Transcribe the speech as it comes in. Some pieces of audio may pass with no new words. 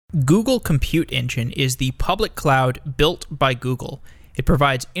Google Compute Engine is the public cloud built by Google. It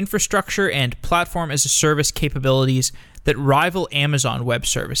provides infrastructure and platform-as-a-service capabilities that rival Amazon Web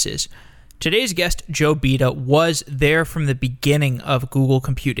Services. Today's guest, Joe Beda, was there from the beginning of Google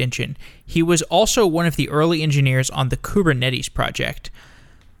Compute Engine. He was also one of the early engineers on the Kubernetes project.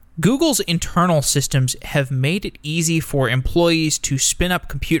 Google's internal systems have made it easy for employees to spin up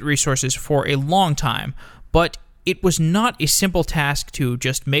compute resources for a long time, but it was not a simple task to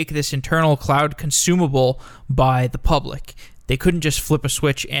just make this internal cloud consumable by the public. They couldn't just flip a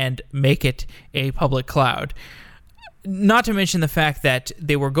switch and make it a public cloud. Not to mention the fact that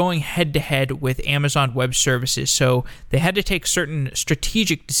they were going head-to-head with Amazon Web Services, so they had to take certain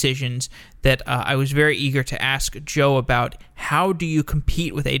strategic decisions that I was very eager to ask Joe about. How do you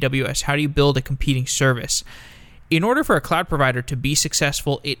compete with AWS? How do you build a competing service? In order for a cloud provider to be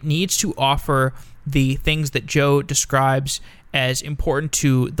successful, it needs to offer the things that Joe describes as important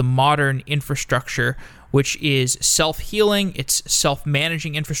to the modern infrastructure, which is self-healing, it's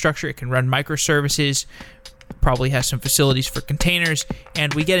self-managing infrastructure, it can run microservices, probably has some facilities for containers,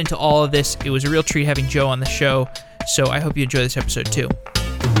 and we get into all of this. It was a real treat having Joe on the show, so I hope you enjoy this episode too.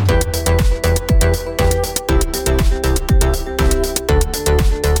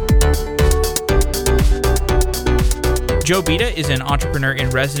 Joe Beda is an entrepreneur in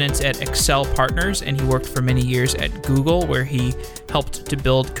residence at Accel Partners, and he worked for many years at Google, where he helped to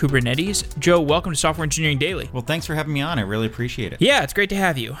build Kubernetes. Joe, welcome to Software Engineering Daily. Well, thanks for having me on. I really appreciate it. Yeah, it's great to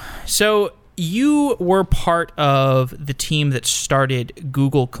have you. So you were part of the team that started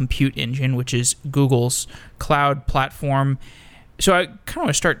Google Compute Engine, which is Google's cloud platform. So I kind of want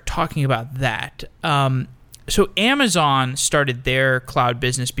to start talking about that. So Amazon started their cloud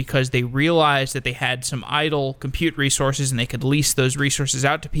business because they realized that they had some idle compute resources and they could lease those resources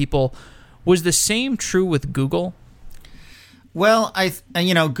out to people. Was the same true with Google? Well,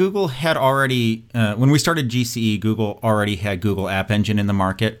 Google had already, when we started GCE, Google already had Google App Engine in the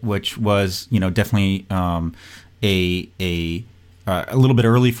market, which was, definitely a little bit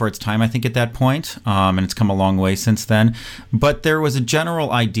early for its time, I think, at that point, and it's come a long way since then. But there was a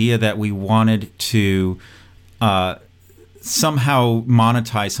general idea that we wanted to somehow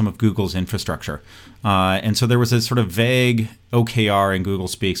monetize some of Google's infrastructure. And so there was a sort of vague OKR in Google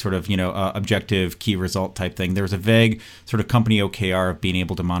speak, sort of, objective key result type thing. There was a vague sort of company OKR of being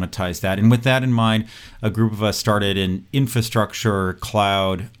able to monetize that. And with that in mind, a group of us started an infrastructure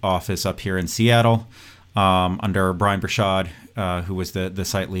cloud office up here in Seattle under Brian Bershad, who was the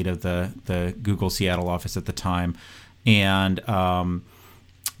site lead of the Google Seattle office at the time. And,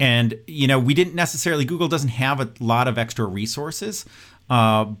 we didn't necessarily, Google doesn't have a lot of extra resources,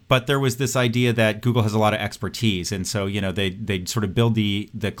 but there was this idea that Google has a lot of expertise. And so, they'd sort of build the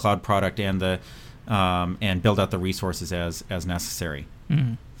cloud product and build out the resources as necessary.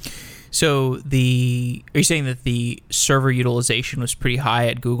 Mm. So are you saying that the server utilization was pretty high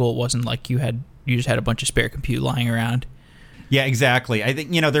at Google? It wasn't like you just had a bunch of spare compute lying around? Yeah, exactly. I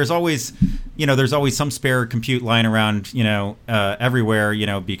think, there's always some spare compute lying around,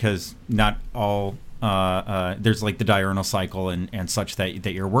 everywhere, because not all, there's like the diurnal cycle and such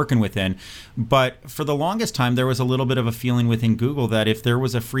that you're working within. But for the longest time, there was a little bit of a feeling within Google that if there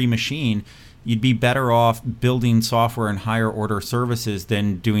was a free machine, you'd be better off building software and higher order services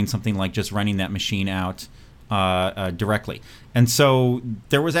than doing something like just running that machine out directly. And so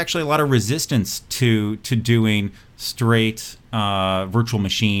there was actually a lot of resistance to doing straight virtual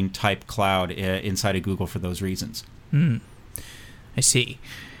machine type cloud inside of Google for those reasons. I see.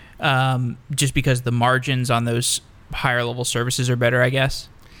 Just because the margins on those higher level services are better, I guess?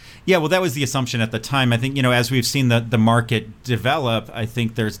 Yeah, well, that was the assumption at the time. I think, as we've seen the market develop, I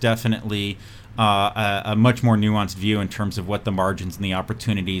think there's definitely a much more nuanced view in terms of what the margins and the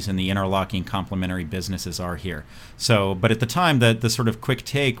opportunities and the interlocking complementary businesses are here. So, but at the time, the sort of quick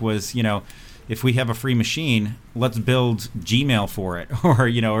take was, if we have a free machine, let's build Gmail for it,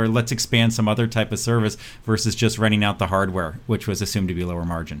 or let's expand some other type of service versus just renting out the hardware, which was assumed to be lower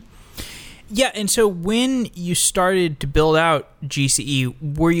margin. Yeah, and so when you started to build out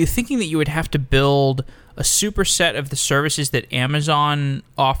GCE, were you thinking that you would have to build a superset of the services that Amazon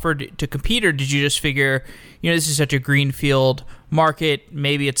offered to compete, or did you just figure, this is such a greenfield market,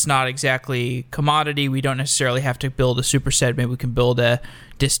 maybe it's not exactly commodity, we don't necessarily have to build a superset, maybe we can build a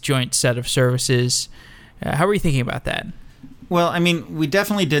disjoint set of services? How were you thinking about that? Well, I mean, we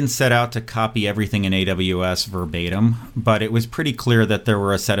definitely didn't set out to copy everything in AWS verbatim, but it was pretty clear that there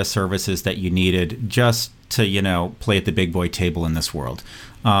were a set of services that you needed just to, play at the big boy table in this world.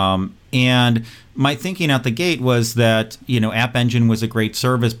 And my thinking out the gate was that, App Engine was a great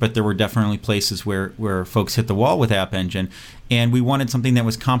service, but there were definitely places where folks hit the wall with App Engine. And we wanted something that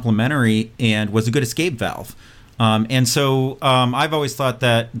was complementary and was a good escape valve. And so I've always thought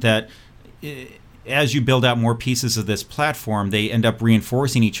that as you build out more pieces of this platform, they end up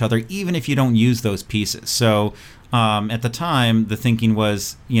reinforcing each other, even if you don't use those pieces. So at the time, the thinking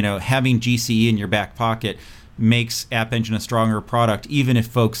was, having GCE in your back pocket makes App Engine a stronger product, even if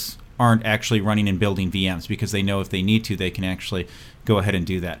folks aren't actually running and building VMs, because they know if they need to, they can actually go ahead and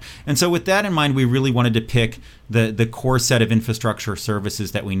do that. And so with that in mind, we really wanted to pick the core set of infrastructure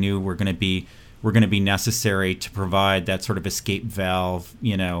services that we knew were going to be necessary to provide that sort of escape valve,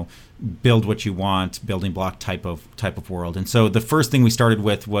 build what you want, building block type of world. And so the first thing we started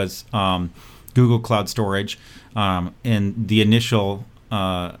with was Google Cloud Storage. And the initial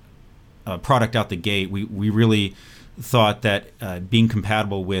product out the gate, we really thought that being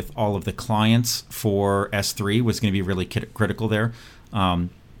compatible with all of the clients for S3 was going to be really critical there.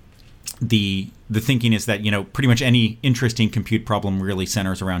 The thinking is that pretty much any interesting compute problem really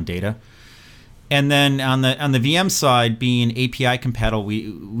centers around data. And then on the VM side, being API compatible,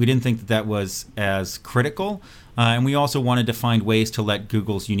 we didn't think that was as critical. And we also wanted to find ways to let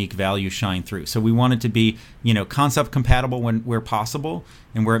Google's unique value shine through. So we wanted to be, concept compatible where possible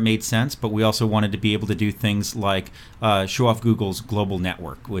and where it made sense. But we also wanted to be able to do things like show off Google's global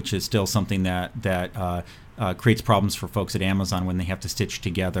network, which is still something that creates problems for folks at Amazon when they have to stitch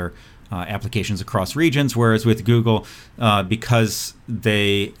together applications across regions, whereas with Google, because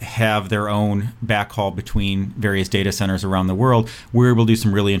they have their own backhaul between various data centers around the world, we're able to do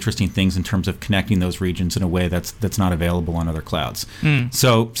some really interesting things in terms of connecting those regions in a way that's not available on other clouds.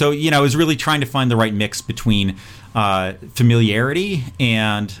 So I was really trying to find the right mix between familiarity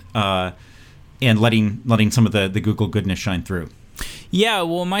and letting some of the Google goodness shine through. Yeah,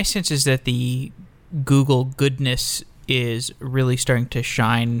 well, my sense is that the Google goodness is really starting to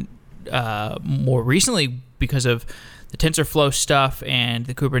shine more recently because of the TensorFlow stuff and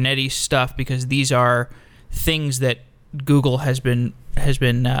the Kubernetes stuff, because these are things that Google has been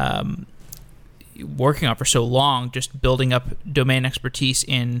working on for so long, just building up domain expertise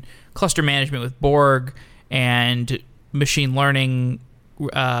in cluster management with Borg and machine learning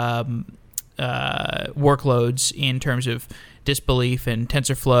workloads in terms of Disbelief and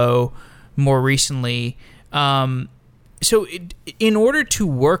TensorFlow more recently. So in order to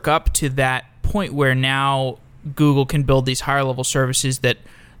work up to that point where now Google can build these higher level services that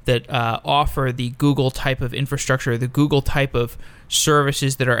offer the Google type of infrastructure, the Google type of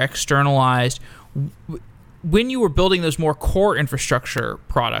services that are externalized, when you were building those more core infrastructure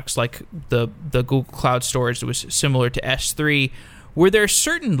products like the Google Cloud Storage that was similar to S3, were there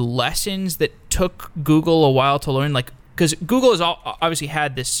certain lessons that took Google a while to learn? Like, because Google has obviously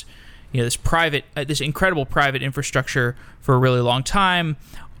had this this incredible private infrastructure for a really long time.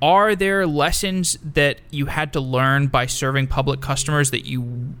 Are there lessons that you had to learn by serving public customers that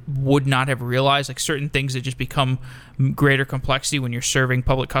you would not have realized, like certain things that just become greater complexity when you're serving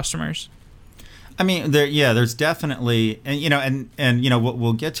public customers? I mean, there's definitely, and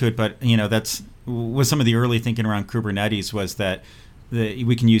we'll get to it, but that's was some of the early thinking around Kubernetes was that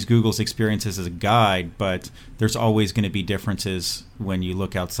we can use Google's experiences as a guide, but there's always going to be differences when you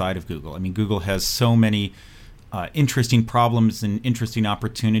look outside of Google. I mean, Google has so many interesting problems and interesting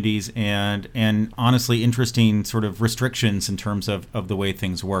opportunities and honestly interesting sort of restrictions in terms of the way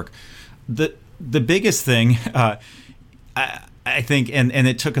things work. The biggest thing, I think, and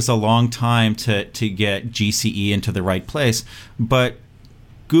it took us a long time to get GCE into the right place, but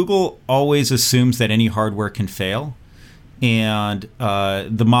Google always assumes that any hardware can fail. And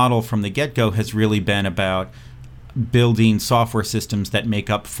the model from the get-go has really been about building software systems that make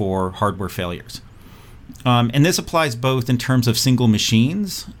up for hardware failures. And this applies both in terms of single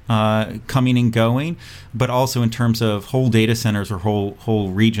machines coming and going, but also in terms of whole data centers or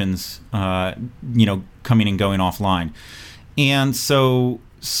whole regions, coming and going offline. And so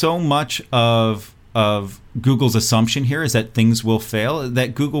much of Google's assumption here is that things will fail,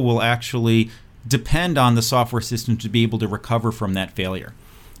 that Google will actually depend on the software system to be able to recover from that failure.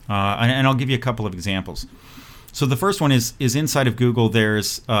 And I'll give you a couple of examples. So the first one is inside of Google,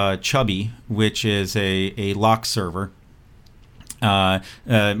 there's Chubby, which is a lock server,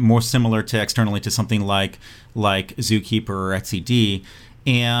 more similar to externally to something like Zookeeper or etcd.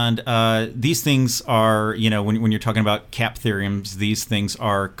 And these things are, when you're talking about CAP theorems, these things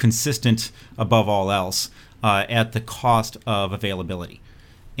are consistent above all else. at the cost of availability.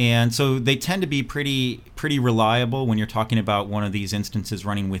 And so they tend to be pretty reliable when you're talking about one of these instances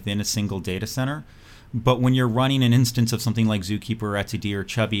running within a single data center. But when you're running an instance of something like Zookeeper or etcd or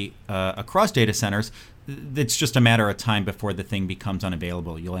Chubby across data centers, it's just a matter of time before the thing becomes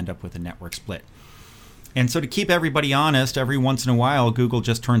unavailable. You'll end up with a network split. And so to keep everybody honest, every once in a while, Google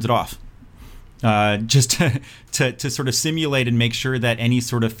just turns it off. Just to sort of simulate and make sure that any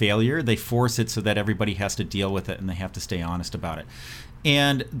sort of failure, they force it so that everybody has to deal with it and they have to stay honest about it.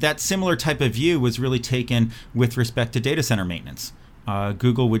 And that similar type of view was really taken with respect to data center maintenance.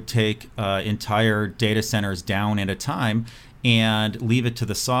 Google would take entire data centers down at a time and leave it to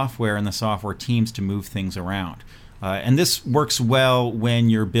the software and the software teams to move things around. And this works well when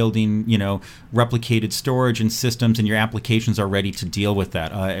you're building, replicated storage and systems and your applications are ready to deal with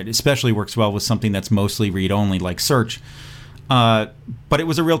that. It especially works well with something that's mostly read-only like search. But it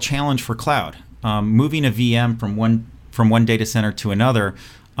was a real challenge for cloud. Moving a VM from one data center to another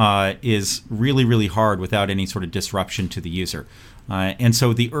is really, really hard without any sort of disruption to the user. And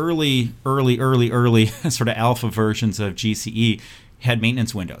so the early sort of alpha versions of GCE had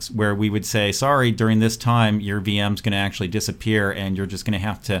maintenance windows where we would say, sorry, during this time, your VM's going to actually disappear and you're just going to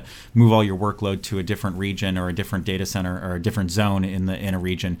have to move all your workload to a different region or a different data center or a different zone in a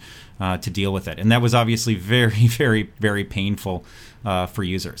region to deal with it. And that was obviously very, very, very painful for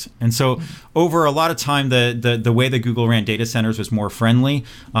users. And so over a lot of time, the way that Google ran data centers was more friendly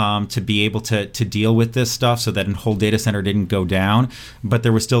to be able to deal with this stuff so that a whole data center didn't go down. But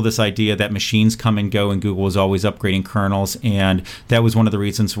there was still this idea that machines come and go and Google was always upgrading kernels. And that was one of the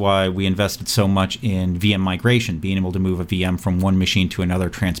reasons why we invested so much in VM migration, being able to move a VM from one machine to another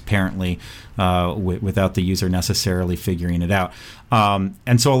transparently without the user necessarily figuring it out.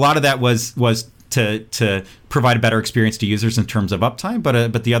 And so a lot of that was to provide a better experience to users in terms of uptime,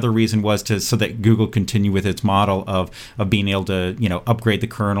 but the other reason was so that Google continue with its model of being able to upgrade the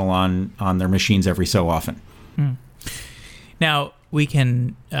kernel on their machines every so often. Now we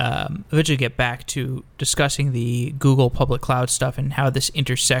can eventually get back to discussing the Google public cloud stuff and how this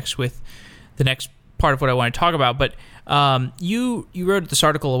intersects with the next part of what I want to talk about. But you wrote this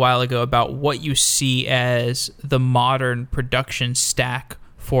article a while ago about what you see as the modern production stack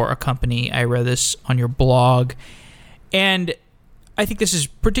for a company. I read this on your blog, and I think this is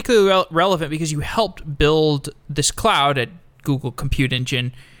particularly relevant because you helped build this cloud at Google Compute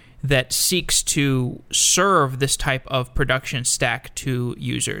Engine that seeks to serve this type of production stack to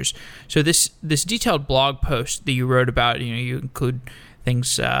users. So this detailed blog post that you wrote about, you include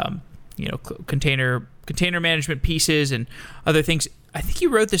things, container management pieces and other things. I think you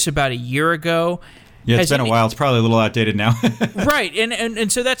wrote this about a year ago. Yeah, it's been a while. It's probably a little outdated now. Right,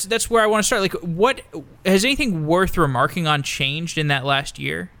 and so that's where I want to start. Like, what has anything worth remarking on changed in that last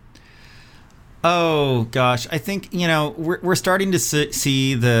year? Oh gosh, I think we're starting to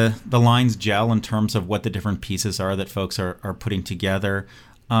see the lines gel in terms of what the different pieces are that folks are putting together.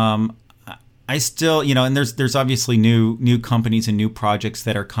 I still, and there's obviously new companies and new projects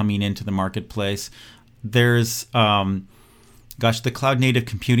that are coming into the marketplace. There's the Cloud Native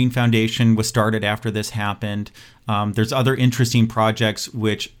Computing Foundation was started after this happened. There's other interesting projects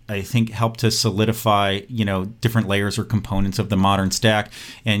which I think help to solidify, different layers or components of the modern stack.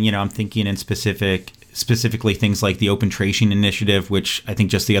 And, I'm thinking in specifically things like the Open Tracing Initiative, which I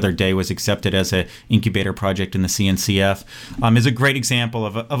think just the other day was accepted as an incubator project in the CNCF, is a great example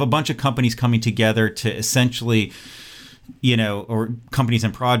of a bunch of companies coming together to essentially or companies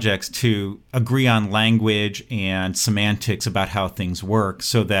and projects to agree on language and semantics about how things work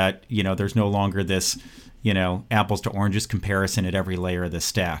so that, there's no longer this, apples to oranges comparison at every layer of the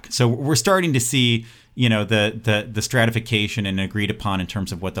stack. So we're starting to see, the stratification and agreed upon in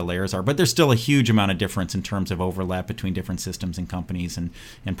terms of what the layers are. But there's still a huge amount of difference in terms of overlap between different systems and companies and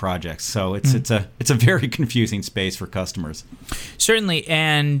projects. So it's a very confusing space for customers. Certainly.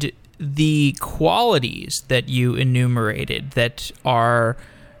 And the qualities that you enumerated that are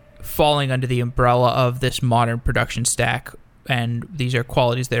falling under the umbrella of this modern production stack, and these are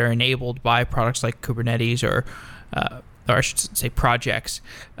qualities that are enabled by products like Kubernetes or I should say projects,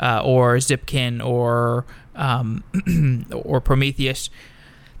 or Zipkin or Prometheus.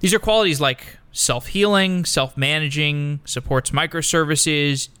 These are qualities like self-healing, self-managing, supports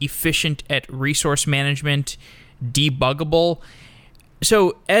microservices, efficient at resource management, debuggable.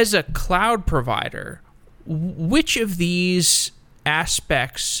 So as a cloud provider, which of these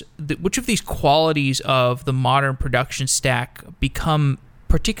aspects, which of these qualities of the modern production stack become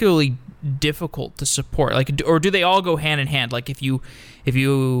particularly difficult to support? Like, or do they all go hand in hand? Like, if you're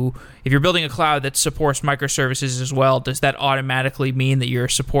building a cloud that supports microservices as well, does that automatically mean that you're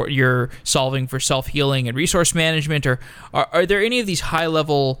solving for self-healing and resource management, or are there any of these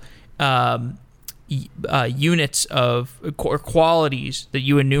high-level units or qualities that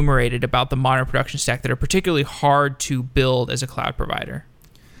you enumerated about the modern production stack that are particularly hard to build as a cloud provider?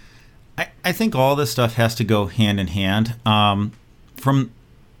 I think all this stuff has to go hand in hand. From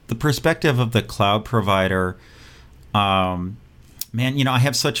the perspective of the cloud provider, man, I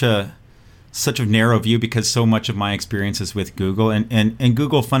have such a narrow view because so much of my experience is with Google, and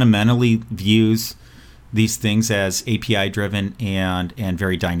Google fundamentally views these things as API driven and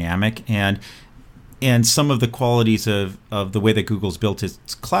very dynamic, and some of the qualities of the way that Google's built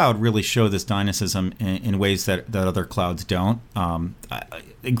its cloud really show this dynamism in ways that other clouds don't.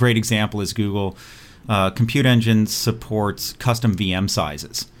 A great example is Google Compute Engine supports custom VM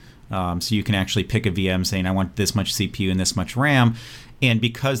sizes. So you can actually pick a VM saying, I want this much CPU and this much RAM. And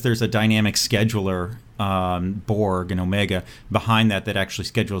because there's a dynamic scheduler, Borg and Omega, behind that actually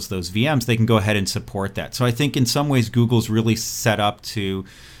schedules those VMs, they can go ahead and support that. So I think in some ways Google's really set up to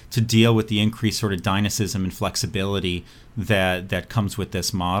deal with the increased sort of dynamism and flexibility that comes with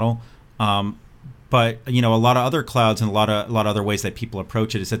this model. But a lot of other clouds and a lot of other ways that people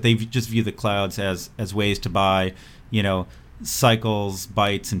approach it is that they just view the clouds as ways to buy, cycles,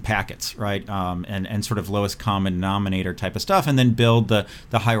 bytes, and packets, right? And sort of lowest common denominator type of stuff, and then build the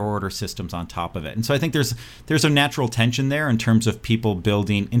higher order systems on top of it. And so I think there's a natural tension there in terms of people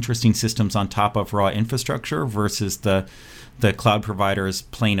building interesting systems on top of raw infrastructure versus the cloud providers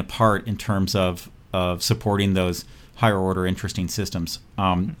playing a part in terms of supporting those higher order interesting systems.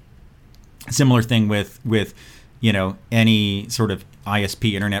 Similar thing with any sort of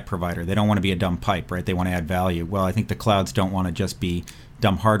ISP internet provider. They don't want to be a dumb pipe, right? They want to add value. Well, I think the clouds don't want to just be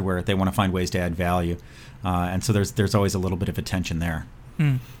dumb hardware. They want to find ways to add value, and so there's always a little bit of a tension there.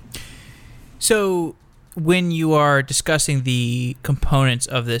 So when you are discussing the components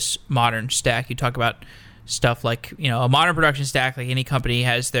of this modern stack, you talk about stuff like, a modern production stack, like any company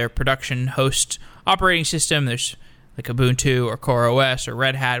has their production host operating system. There's like Ubuntu or CoreOS or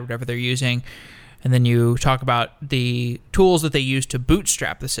Red Hat, whatever they're using. And then you talk about the tools that they use to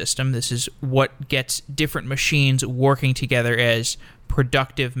bootstrap the system. This is what gets different machines working together as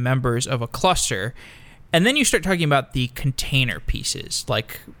productive members of a cluster. And then you start talking about the container pieces,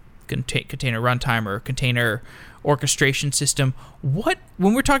 like container runtime or container orchestration system.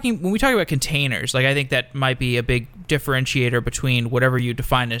 When we talk about containers, like I think that might be a big differentiator between whatever you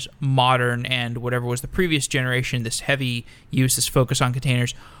define as modern and whatever was the previous generation, this heavy use, this focus on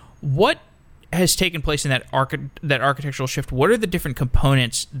containers. What has taken place in that architectural shift? What are the different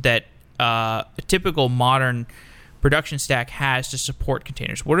components that a typical modern production stack has to support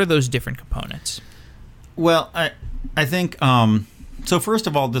containers? What are those different components? Well, I think so. First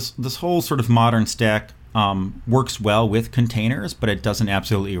of all, this whole sort of modern stack works well with containers, but it doesn't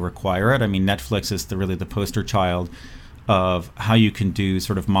absolutely require it. I mean, Netflix is really the poster child of how you can do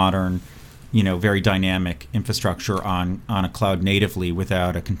sort of modern, very dynamic infrastructure on a cloud natively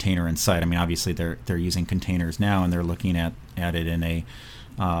without a container inside. I mean, obviously they're using containers now and they're looking at it in a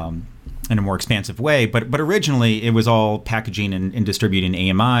more expansive way. But originally it was all packaging and distributing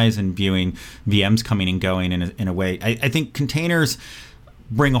AMIs and viewing VMs coming and going in a way. I think containers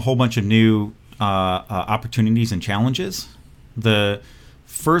bring a whole bunch of new opportunities and challenges. The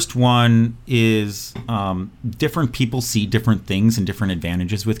first one is different people see different things and different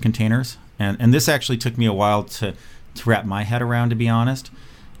advantages with containers. And this actually took me a while to wrap my head around, to be honest.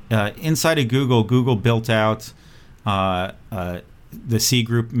 Inside of Google built out the C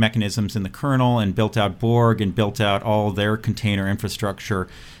group mechanisms in the kernel and built out Borg and built out all their container infrastructure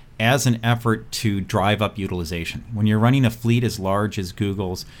as an effort to drive up utilization. When you're running a fleet as large as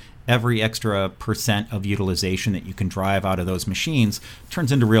Google's, every extra % of utilization that you can drive out of those machines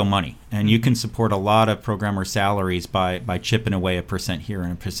turns into real money. And you can support a lot of programmer salaries by chipping away a % here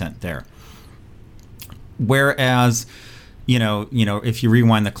and a % there. Whereas, if you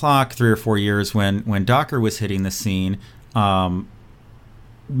rewind the clock 3 or 4 years when Docker was hitting the scene,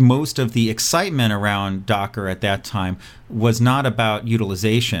 most of the excitement around Docker at that time was not about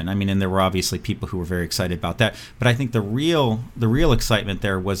utilization. I mean, and there were obviously people who were very excited about that. But I think the real excitement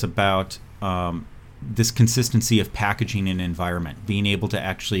there was about this consistency of packaging an environment, being able to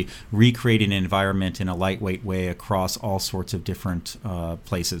actually recreate an environment in a lightweight way across all sorts of different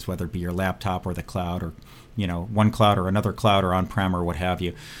places, whether it be your laptop or the cloud or, one cloud or another cloud or on-prem or what have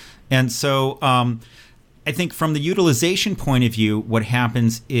you. And so I think from the utilization point of view, what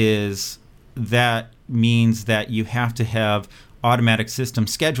happens is that means that you have to have automatic system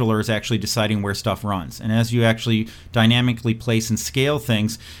scheduler is actually deciding where stuff runs. And as you actually dynamically place and scale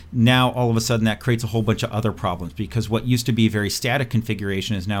things, now all of a sudden that creates a whole bunch of other problems, because what used to be very static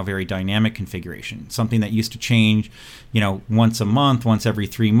configuration is now very dynamic configuration. Something that used to change, once a month, once every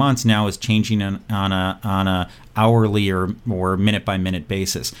 3 months, now is changing on a hourly or minute by minute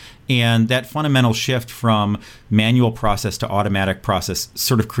basis. And that fundamental shift from manual process to automatic process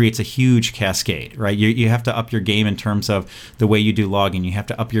sort of creates a huge cascade, right? You have to up your game in terms of the way you do logging. You have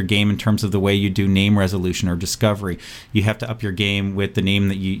to up your game in terms of the way you do name resolution or discovery. You have to up your game with the name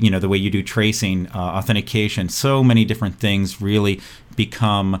that the way you do tracing, authentication. So many different things really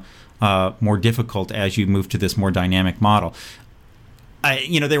become more difficult as you move to this more dynamic model.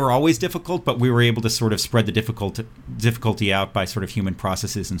 They were always difficult, but we were able to sort of spread the difficulty out by sort of human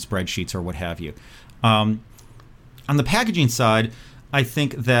processes and spreadsheets or what have you. On the packaging side, I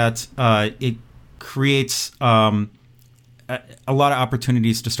think that it creates a lot of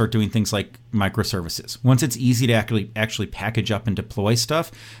opportunities to start doing things like microservices. Once it's easy to actually package up and deploy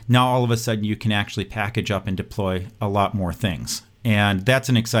stuff, now all of a sudden you can actually package up and deploy a lot more things. And that's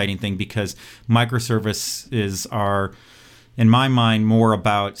an exciting thing, because microservices are, in my mind, more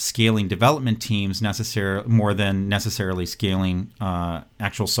about scaling development teams more than necessarily scaling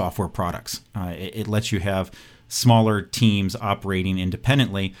actual software products. It lets you have smaller teams operating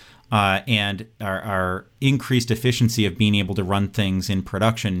independently, and our increased efficiency of being able to run things in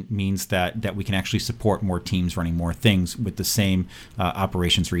production means that we can actually support more teams running more things with the same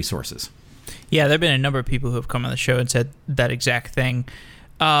operations resources. Yeah, there have been a number of people who have come on the show and said that exact thing.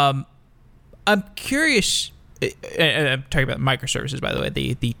 I'm curious. I'm talking about microservices, by the way,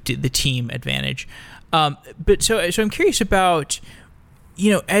 the team advantage. But so I'm curious about,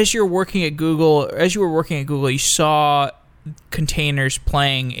 as you were working at Google, you saw containers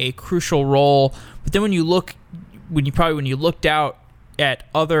playing a crucial role. But then when you looked out at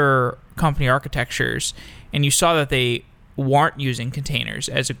other company architectures and you saw that they weren't using containers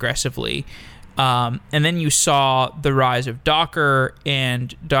as aggressively, and then you saw the rise of Docker,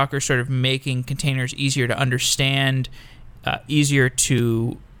 and Docker sort of making containers easier to understand, easier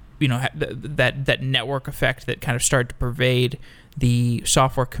to, that network effect that kind of started to pervade the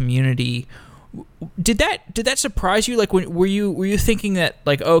software community. Did that surprise you? Like, were you thinking that,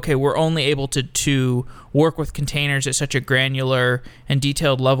 like, okay, we're only able to work with containers at such a granular and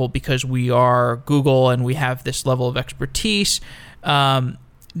detailed level because we are Google and we have this level of expertise? Did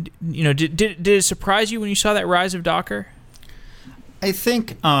it surprise you when you saw that rise of Docker? I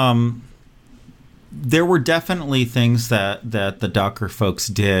think there were definitely things that the Docker folks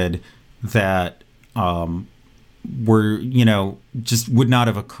did that were, just would not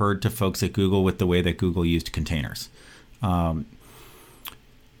have occurred to folks at Google with the way that Google used containers.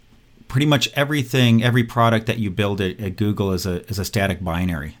 Pretty much every product that you build at Google is a static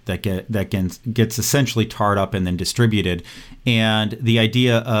binary that gets essentially tarred up and then distributed. And the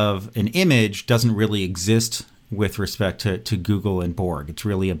idea of an image doesn't really exist with respect to Google and Borg. It's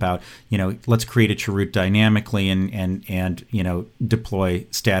really about, let's create a cheroot dynamically and deploy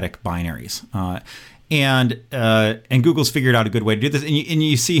static binaries. And Google's figured out a good way to do this. And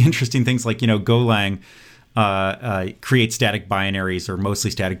you see interesting things like, Golang create static binaries, or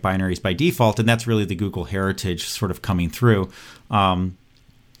mostly static binaries by default, and that's really the Google heritage sort of coming through.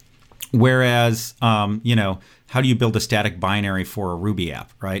 Whereas, how do you build a static binary for a Ruby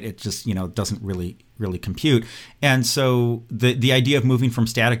app, right? It just, doesn't really compute. And so the idea of moving from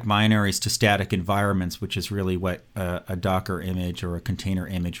static binaries to static environments, which is really what a Docker image or a container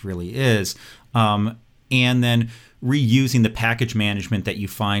image really is, and then reusing the package management that you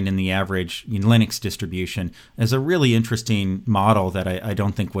find in the average Linux distribution is a really interesting model that I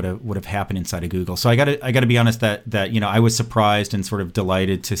don't think would have happened inside of Google. So I got to be honest that I was surprised and sort of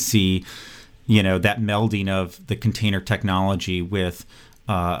delighted to see that melding of the container technology with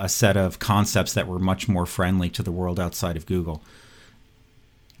a set of concepts that were much more friendly to the world outside of Google.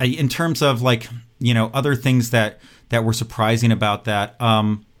 In terms of other things that were surprising about that.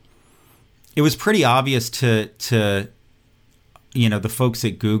 It was pretty obvious to the folks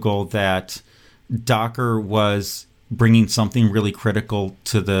at Google that Docker was bringing something really critical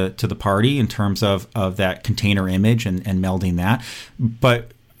to the party in terms of that container image and melding that.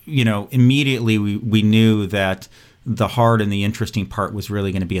 But immediately we knew that the hard and the interesting part was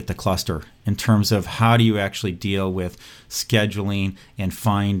really going to be at the cluster in terms of how do you actually deal with scheduling and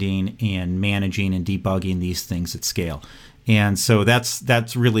finding and managing and debugging these things at scale. And so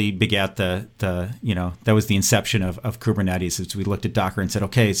that's really begat that was the inception of Kubernetes, as we looked at Docker and said,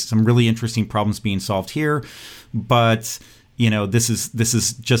 okay, some really interesting problems being solved here, but this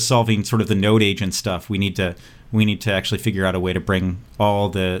is just solving sort of the node agent stuff. We need to we need to actually figure out a way to bring all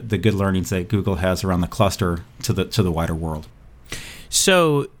the good learnings that Google has around the cluster to the wider world.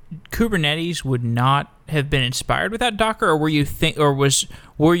 So Kubernetes would not have been inspired without Docker, or was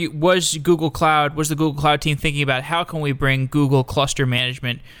the Google Cloud team thinking about how can we bring Google cluster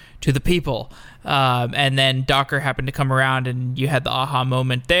management to the people, and then Docker happened to come around, and you had the aha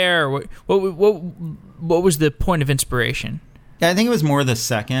moment there? What was the point of inspiration? Yeah, I think it was more the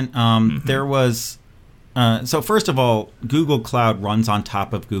second. There was so first of all, Google Cloud runs on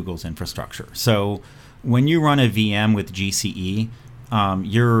top of Google's infrastructure. So when you run a VM with GCE,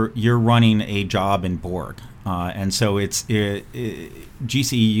 you're running a job in Borg, and so GCE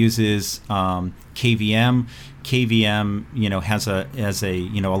uses KVM. KVM, has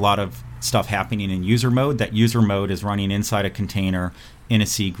a lot of stuff happening in user mode. That user mode is running inside a container in a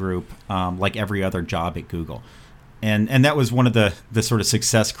C group, like every other job at Google. And that was one of the sort of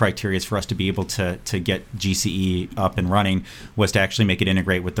success criteria for us to be able to get GCE up and running, was to actually make it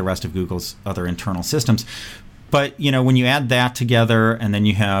integrate with the rest of Google's other internal systems. But when you add that together, and then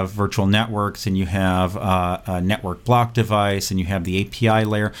you have virtual networks, and you have a network block device, and you have the API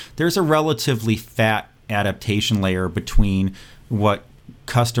layer, there's a relatively fat adaptation layer between what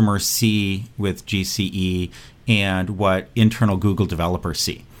customers see with GCE and what internal Google developers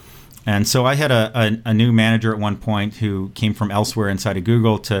see. And so I had a new manager at one point who came from elsewhere inside of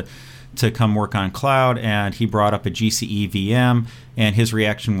Google to come work on cloud, and he brought up a GCE VM, and his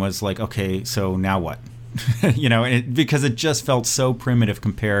reaction was like, okay, so now what? Because it just felt so primitive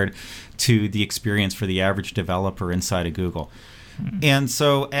compared to the experience for the average developer inside of Google. And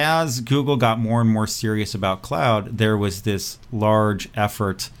so as Google got more and more serious about cloud, there was this large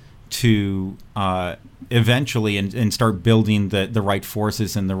effort to eventually and start building the right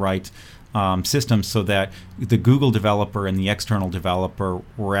forces and the right systems, so that the Google developer and the external developer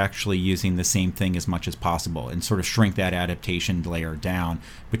were actually using the same thing as much as possible, and sort of shrink that adaptation layer down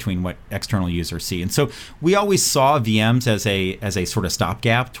between what external users see. And so we always saw VMs as a sort of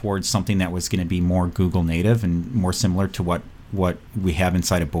stopgap towards something that was going to be more Google native and more similar to what we have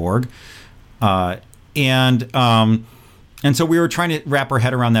inside of Borg. And so we were trying to wrap our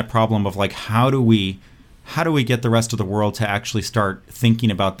head around that problem of like, how do we get the rest of the world to actually start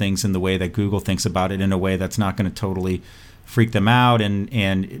thinking about things in the way that Google thinks about it, in a way that's not going to totally freak them out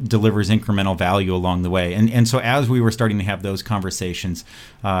and delivers incremental value along the way. And so as we were starting to have those conversations,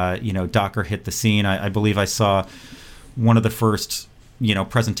 Docker hit the scene. I believe I saw one of the first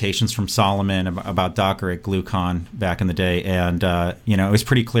presentations from Solomon about Docker at GlueCon back in the day, and it was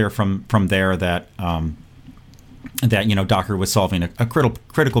pretty clear from there that Docker was solving a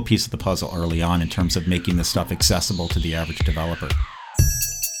critical piece of the puzzle early on in terms of making this stuff accessible to the average developer.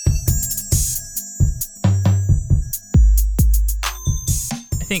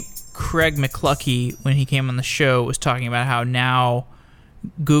 I think Craig McLuckie, when he came on the show, was talking about how now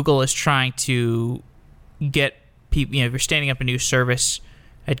Google is trying to get people, if you're standing up a new service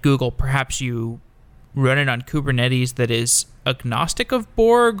at Google, perhaps you run it on Kubernetes that is agnostic of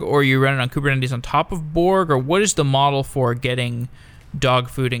Borg, or you run it on Kubernetes on top of Borg, or what is the model for getting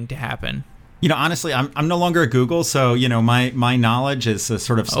dogfooding to happen? Honestly, I'm no longer at Google, so my knowledge is a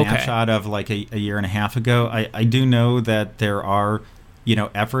sort of snapshot of like a year and a half ago. I do know that there are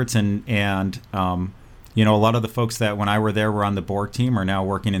efforts and a lot of the folks that when I were there were on the Borg team are now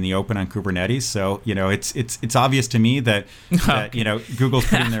working in the open on Kubernetes. So it's obvious to me that Google's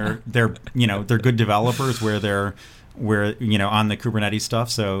putting their good developers where they're on the Kubernetes stuff.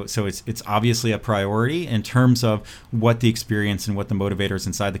 So it's obviously a priority in terms of what the experience and what the motivators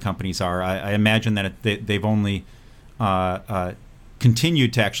inside the companies are. I imagine that they've only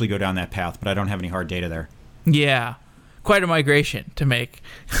continued to actually go down that path, but I don't have any hard data there. Yeah. Quite a migration to make.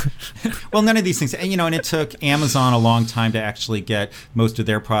 Well, none of these things, and it took Amazon a long time to actually get most of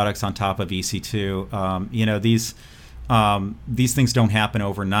their products on top of EC2. These things don't happen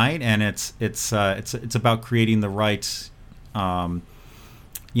overnight, and it's about creating the right, the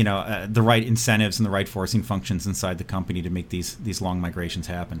right incentives and the right forcing functions inside the company to make these long migrations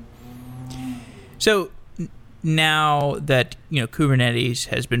happen. So now that Kubernetes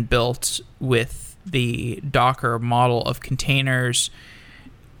has been built with the Docker model of containers,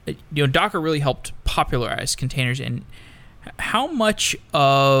 Docker really helped popularize containers. And how much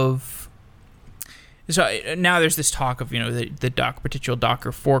of now there's this talk of the potential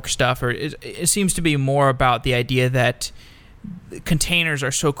Docker fork stuff, or it seems to be more about the idea that containers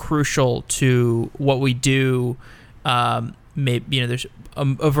are so crucial to what we do. Maybe there's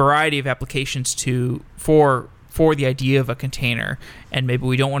a variety of applications for for the idea of a container, and maybe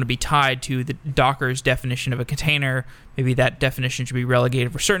we don't want to be tied to the Docker's definition of a container. Maybe that definition should be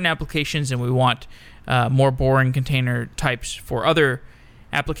relegated for certain applications, and we want more boring container types for other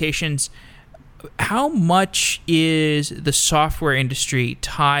applications. How much is the software industry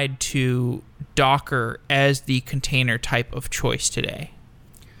tied to Docker as the container type of choice today?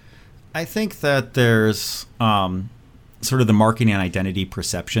 I think that there's sort of the marketing and identity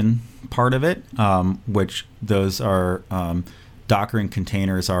perception part of it, which those are Docker and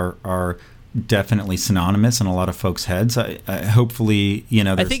containers are definitely synonymous in a lot of folks' heads. Hopefully,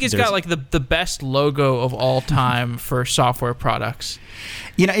 I think it's got like the best logo of all time for software products.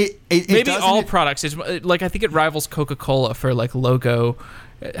 Maybe all products. It's like I think it rivals Coca-Cola for like logo,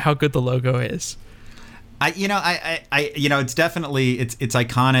 how good the logo is. It's definitely it's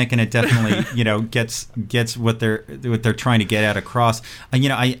iconic, and it definitely gets what they're trying to get at across.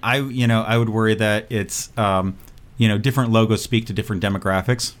 I would worry that it's different logos speak to different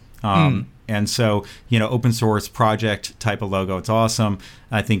demographics. And so, open source project type of logo, it's awesome.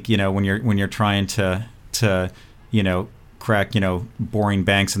 I think, when you're trying to crack, boring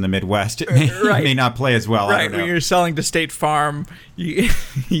banks in the Midwest, it may not play as well. Right. I don't know. When you're selling to State Farm, you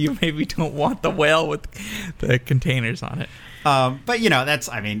maybe don't want the whale with the containers on it. But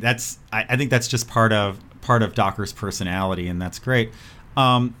I think that's just part of Docker's personality, and that's great.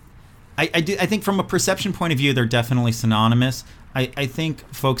 I think from a perception point of view, they're definitely synonymous. I think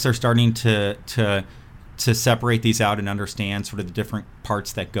folks are starting to separate these out and understand sort of the different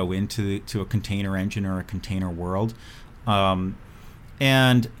parts that go into a container engine or a container world.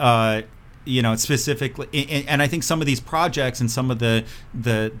 Specifically, and I think some of these projects and some of the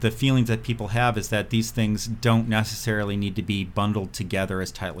feelings that people have is that these things don't necessarily need to be bundled together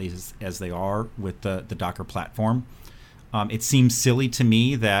as tightly as they are with the Docker platform. It seems silly to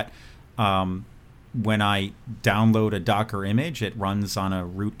me that when I download a Docker image, it runs on a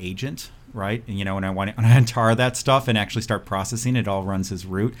root agent, right? And, when I untar that stuff and actually start processing, it all runs as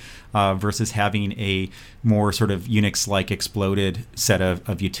root, versus having a more sort of Unix-like exploded set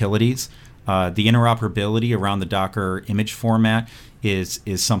of utilities. The interoperability around the Docker image format is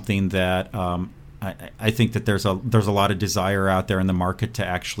something that I think that there's a lot of desire out there in the market to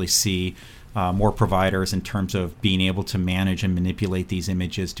actually see more providers in terms of being able to manage and manipulate these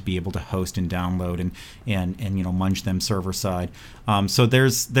images to be able to host and download and munge them server side. So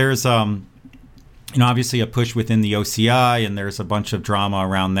there's obviously a push within the OCI, and there's a bunch of drama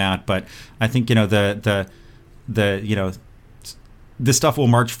around that. But I think this stuff will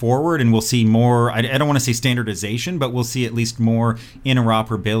march forward, and we'll see more. I don't want to say standardization, but we'll see at least more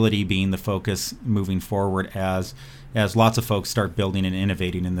interoperability being the focus moving forward as lots of folks start building and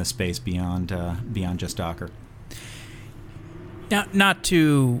innovating in this space beyond just Docker. Now, not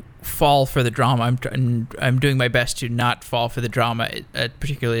to fall for the drama, I'm doing my best to not fall for the drama,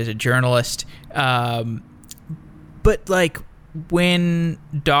 particularly as a journalist. But like when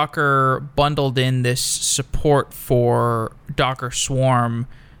Docker bundled in this support for Docker Swarm,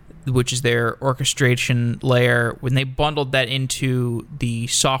 which is their orchestration layer, when they bundled that into the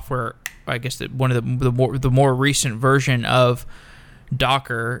software, I guess that one of the more recent version of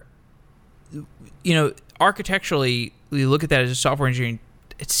Docker, architecturally, we look at that as a software engineering,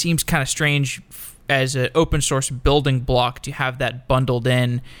 it seems kind of strange as an open source building block to have that bundled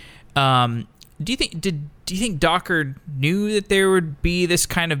in. Do you think Docker knew that there would be this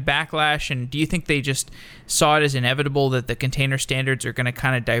kind of backlash, and do you think they just saw it as inevitable that the container standards are going to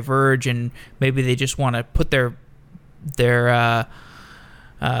kind of diverge, and maybe they just want to put their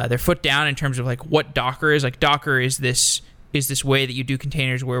foot down in terms of like what Docker is? Like Docker is this way that you do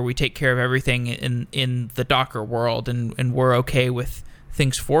containers where we take care of everything in the Docker world, and we're okay with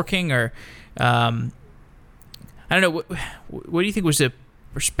things forking, or I don't know. What do you think was the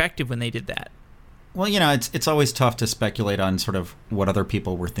perspective when they did that? Well, it's always tough to speculate on sort of what other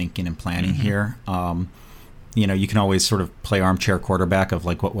people were thinking and planning here. You can always sort of play armchair quarterback of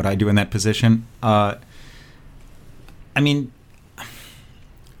like, what would I do in that position? I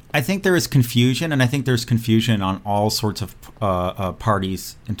think there is confusion, and I think there's confusion on all sorts of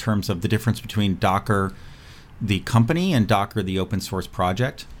parties in terms of the difference between Docker, the company, and Docker, the open source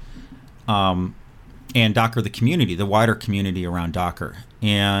project, and Docker, the community, the wider community around Docker.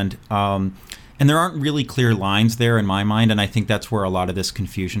 And there aren't really clear lines there in my mind, and I think that's where a lot of this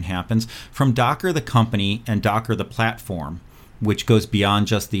confusion happens. From Docker, the company, and Docker, the platform, which goes beyond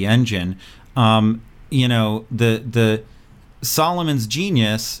just the engine, Solomon's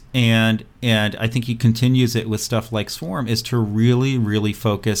genius, and I think he continues it with stuff like Swarm, is to really, really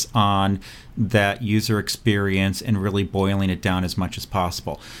focus on that user experience and really boiling it down as much as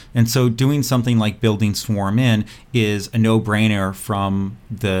possible. And so doing something like building Swarm in is a no-brainer from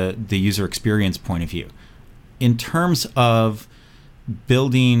the user experience point of view. In terms of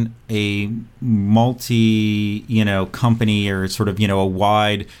building a multi, company or sort of, a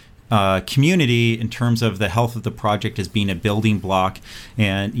wide community in terms of the health of the project as being a building block,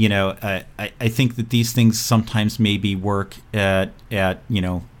 and I think that these things sometimes maybe work at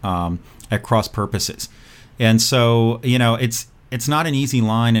cross purposes, and so it's not an easy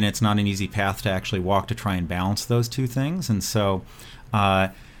line and it's not an easy path to actually walk to try and balance those two things, and so.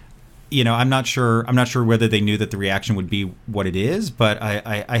 I'm not sure whether they knew that the reaction would be what it is, but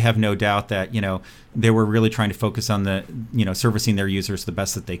I have no doubt that they were really trying to focus on the servicing their users the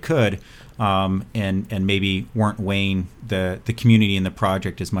best that they could, and maybe weren't weighing the community and the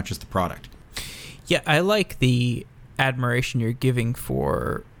project as much as the product. Yeah, I like the admiration you're giving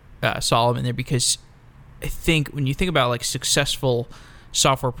for Solomon there, because I think when you think about like successful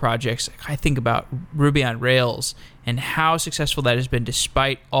software projects, I think about Ruby on Rails and how successful that has been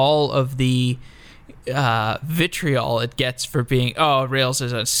despite all of the vitriol it gets for being, Rails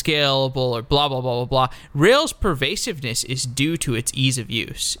is unscalable or blah, blah, blah, blah, blah. Rails' pervasiveness is due to its ease of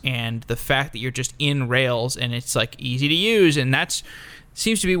use and the fact that you're just in Rails and it's like easy to use, and that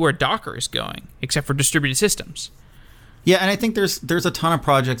seems to be where Docker is going, except for distributed systems. Yeah, and I think there's a ton of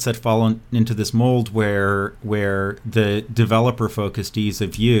projects that fall into this mold where the developer-focused ease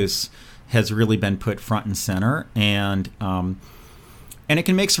of use has really been put front and center, and it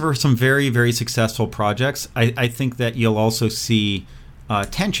can make for some very, very successful projects. I think that you'll also see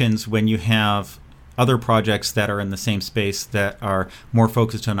tensions when you have other projects that are in the same space that are more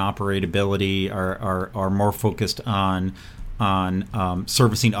focused on operability, are more focused on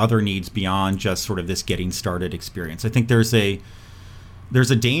servicing other needs beyond just sort of this getting started experience. I think there's a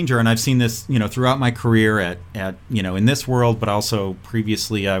danger, and I've seen this, throughout my career at in this world, but also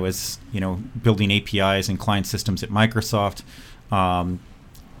previously I was, building APIs and client systems at Microsoft.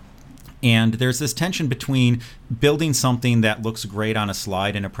 And there's this tension between building something that looks great on a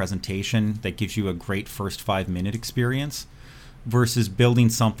slide in a presentation that gives you a great first 5-minute experience versus building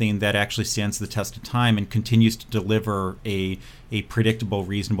something that actually stands the test of time and continues to deliver a predictable,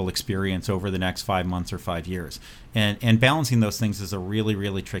 reasonable experience over the next 5 months or 5 years. And balancing those things is a really,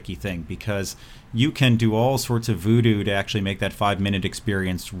 really tricky thing, because you can do all sorts of voodoo to actually make that 5-minute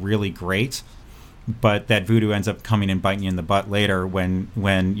experience really great, but that voodoo ends up coming and biting you in the butt later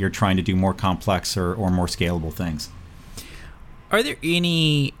when you're trying to do more complex or more scalable things. Are there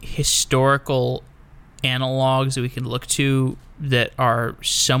any historical analogs that we can look to that are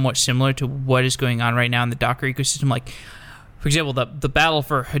somewhat similar to what is going on right now in the Docker ecosystem? Like, for example, the battle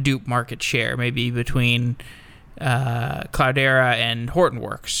for Hadoop market share, maybe between Cloudera and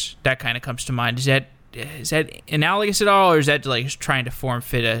Hortonworks. That kind of comes to mind. Is that analogous at all, or is that like trying to form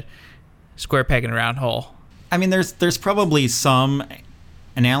fit a square peg in a round hole? I mean, there's probably some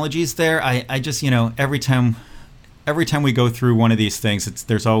analogies there. I just, every time we go through one of these things,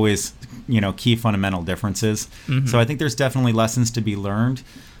 there's always, key fundamental differences. Mm-hmm. So I think there's definitely lessons to be learned.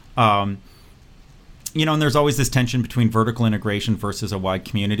 And there's always this tension between vertical integration versus a wide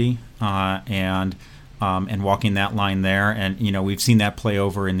community, and walking that line there. And, we've seen that play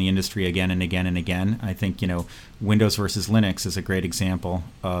over in the industry again and again and again. I think, Windows versus Linux is a great example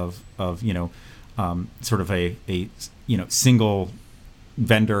of sort of a single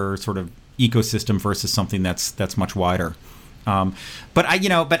vendor sort of ecosystem versus something that's much wider. But I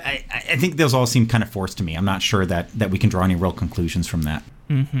think those all seem kind of forced to me. I'm not sure that we can draw any real conclusions from that.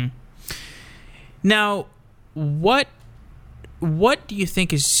 Mm-hmm. Now, what do you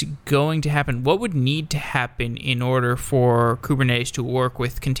think is going to happen? What would need to happen in order for Kubernetes to work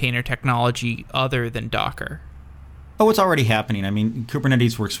with container technology other than Docker? Oh, it's already happening. I mean,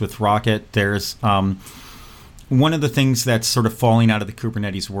 Kubernetes works with Rocket. There's one of the things that's sort of falling out of the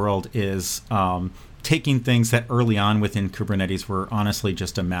Kubernetes world is taking things that early on within Kubernetes were honestly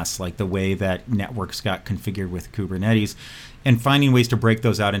just a mess, like the way that networks got configured with Kubernetes, and finding ways to break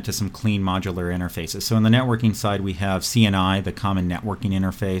those out into some clean modular interfaces. So on the networking side, we have CNI, the Common Networking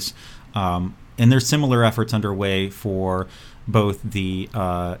Interface, and there's similar efforts underway for both the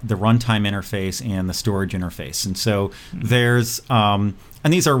runtime interface and the storage interface. And so there's and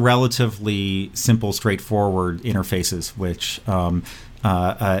these are relatively simple, straightforward interfaces, which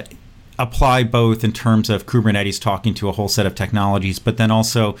apply both in terms of Kubernetes talking to a whole set of technologies, but then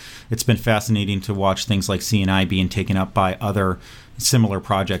also it's been fascinating to watch things like CNI being taken up by other similar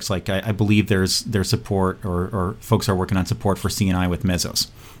projects. Like I believe there's support or folks are working on support for CNI with Mesos.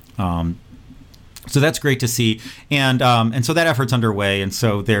 So that's great to see, and so that effort's underway. And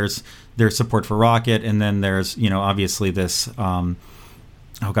so there's support for Rocket, and then there's obviously this.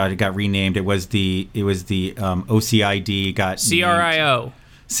 Oh God, it got renamed. It was the OCID got CRIO.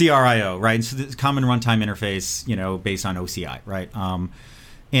 CRIO, right? And so the Common Runtime Interface, based on OCI, right?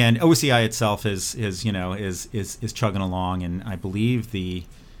 And OCI itself is chugging along, and I believe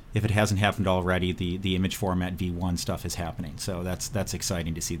if it hasn't happened already, the image format V1 stuff is happening. So that's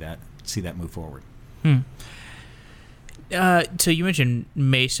exciting to see that move forward. So you mentioned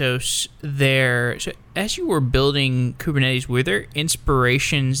Mesos there. So as you were building Kubernetes, were there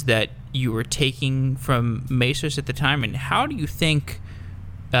inspirations that you were taking from Mesos at the time? And how do you think...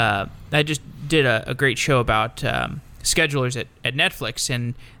 I just did a great show about schedulers at Netflix,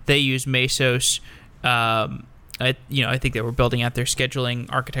 and they use Mesos. I think they were building out their scheduling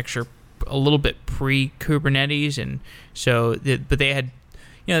architecture a little bit pre-Kubernetes, and so but they had...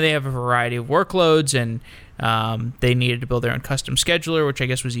 they have a variety of workloads, and they needed to build their own custom scheduler, which I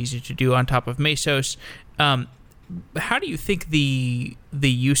guess was easy to do on top of Mesos. How do you think the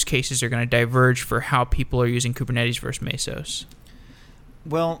use cases are going to diverge for how people are using Kubernetes versus Mesos?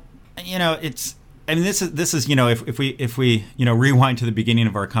 Well, this is if we rewind to the beginning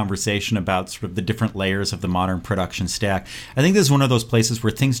of our conversation about sort of the different layers of the modern production stack, I think this is one of those places where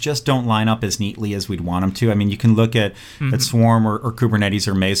things just don't line up as neatly as we'd want them to. I mean, you can look at Swarm or Kubernetes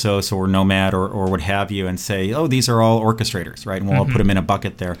or Mesos or Nomad or what have you and say, oh, these are all orchestrators, right? And we'll all put them in a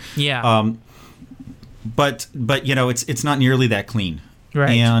bucket there. Yeah. But it's not nearly that clean,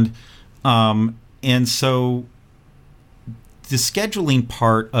 right? And so the scheduling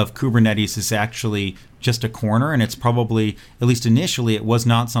part of Kubernetes is actually just a corner, and it's probably, at least initially, it was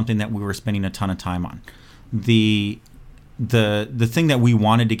not something that we were spending a ton of time on. The thing that we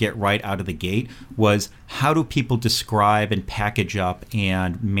wanted to get right out of the gate was, how do people describe and package up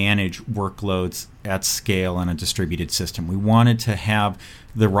and manage workloads at scale in a distributed system? We wanted to have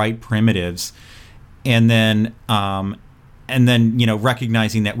the right primitives, and then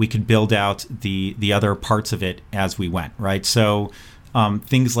recognizing that we could build out the other parts of it as we went, right? So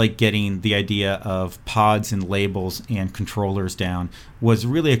things like getting the idea of pods and labels and controllers down was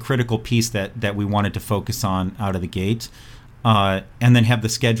really a critical piece that we wanted to focus on out of the gate, and then have the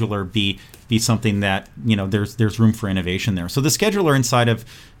scheduler be something that there's room for innovation there. So the scheduler inside of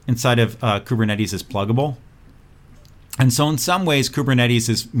Kubernetes is pluggable. And so in some ways, Kubernetes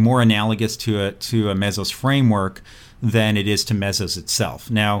is more analogous to a Mesos framework than it is to Mesos itself.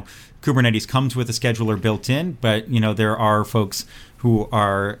 Now, Kubernetes comes with a scheduler built in, but there are folks who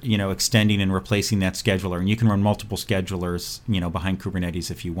are extending and replacing that scheduler, and you can run multiple schedulers behind Kubernetes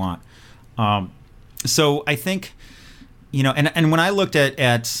if you want. So I think and when I looked at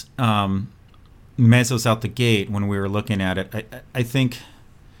Mesos out the gate when we were looking at it, I think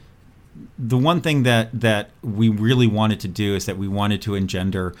the one thing that we really wanted to do is that we wanted to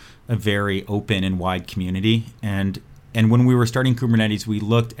engender a very open and wide community. And when we were starting Kubernetes, we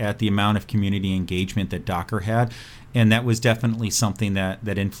looked at the amount of community engagement that Docker had, and that was definitely something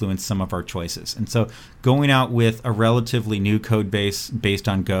that influenced some of our choices. And so going out with a relatively new code base based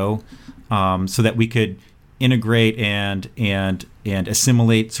on Go, so that we could integrate and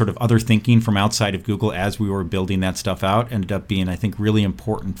assimilate sort of other thinking from outside of Google as we were building that stuff out, ended up being, I think, really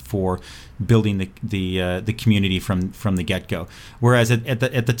important for building the community from the get-go. Whereas at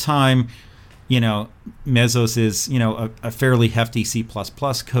the time, Mesos is a fairly hefty C++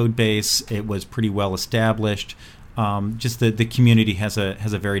 code base. It was pretty well established. Just the community has a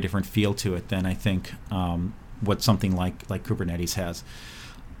very different feel to it than I think what something like Kubernetes has.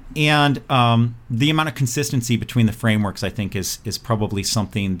 And the amount of consistency between the frameworks, I think, is probably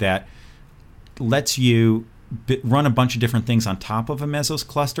something that lets you run a bunch of different things on top of a Mesos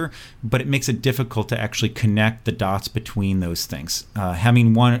cluster, but it makes it difficult to actually connect the dots between those things.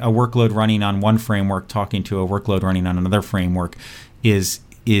 Having a workload running on one framework talking to a workload running on another framework is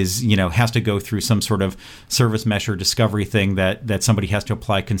has to go through some sort of service mesh or discovery thing that somebody has to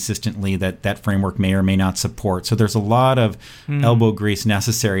apply consistently that framework may or may not support. So there's a lot of elbow grease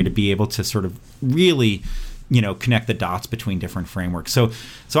necessary to be able to sort of really connect the dots between different frameworks. So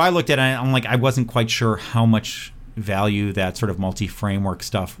I looked at it and I'm like, I wasn't quite sure how much value that sort of multi-framework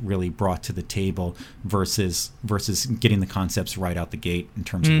stuff really brought to the table versus getting the concepts right out the gate in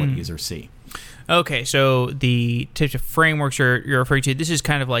terms of what users see. Okay, so the types of frameworks you're referring to, this is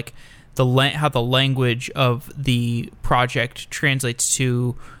kind of like how the language of the project translates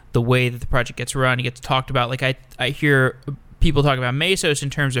to the way that the project gets run. It gets talked about. Like I hear people talk about Mesos in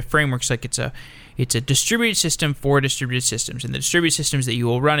terms of frameworks, like it's a distributed system for distributed systems, and the distributed systems that you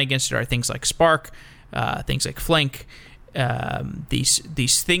will run against it are things like Spark, things like Flink,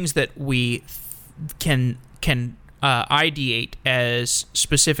 these things that we can ideate as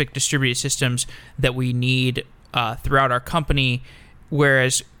specific distributed systems that we need throughout our company,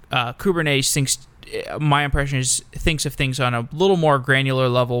 whereas Kubernetes thinks, my impression is, thinks of things on a little more granular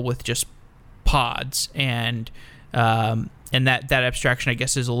level with just pods, and that abstraction, I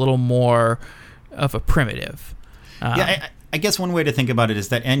guess, is a little more of a primitive. I guess one way to think about it is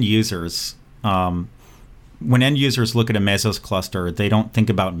that end users, when end users look at a Mesos cluster, they don't think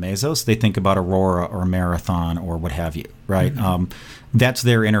about Mesos. They think about Aurora or Marathon or what have you, right? Mm-hmm. That's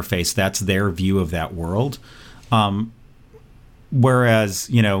their interface. That's their view of that world. Whereas,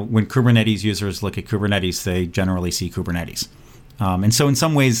 when Kubernetes users look at Kubernetes, they generally see Kubernetes. And so in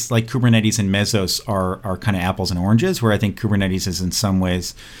some ways, like Kubernetes and Mesos are kind of apples and oranges, where I think Kubernetes is in some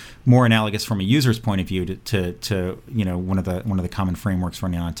ways more analogous from a user's point of view to one of the common frameworks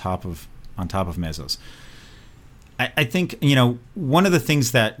running on top of Mesos. I think, one of the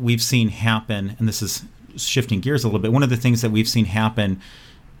things that we've seen happen, and this is shifting gears a little bit, one of the things that we've seen happen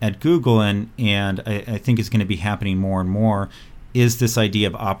at Google and I think is going to be happening more and more is this idea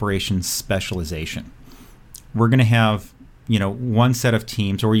of operations specialization. We're going to have, one set of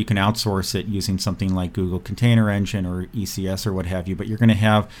teams, or you can outsource it using something like Google Container Engine or ECS or what have you, but you're going to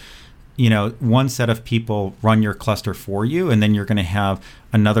have one set of people run your cluster for you, and then you're going to have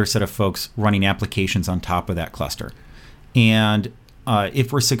another set of folks running applications on top of that cluster. And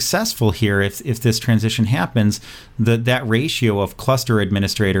if we're successful here, if this transition happens, that ratio of cluster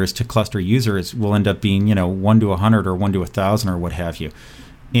administrators to cluster users will end up being 1 to 100 or 1 to 1,000 or what have you.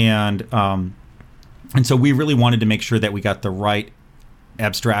 And so we really wanted to make sure that we got the right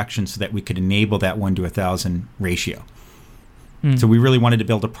abstraction so that we could enable that 1 to 1,000 ratio. So we really wanted to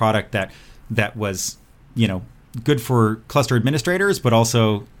build a product that was, good for cluster administrators, but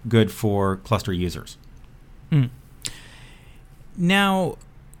also good for cluster users. Now,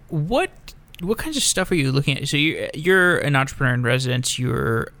 what kinds of stuff are you looking at? So you're an entrepreneur in residence.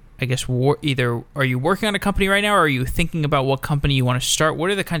 You're, I guess, either are you working on a company right now, or are you thinking about what company you want to start? What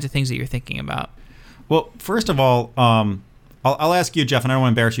are the kinds of things that you're thinking about? Well, first of all, I'll ask you, Jeff, and I don't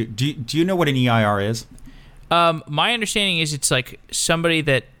want to embarrass you. Do you know what an EIR is? My understanding is it's like somebody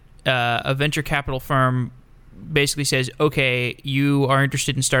that a venture capital firm basically says, okay, you are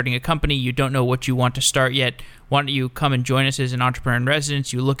interested in starting a company. You don't know what you want to start yet. Why don't you come and join us as an entrepreneur in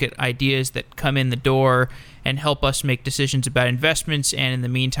residence? You look at ideas that come in the door and help us make decisions about investments. And in the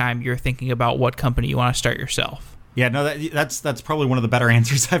meantime, you're thinking about what company you want to start yourself. Yeah, no, that's probably one of the better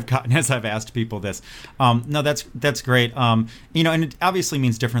answers I've gotten as I've asked people this. No, that's great. And it obviously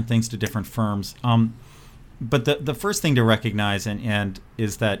means different things to different firms. But the first thing to recognize and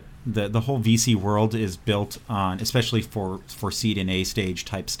is that the whole VC world is built on, especially for seed and A stage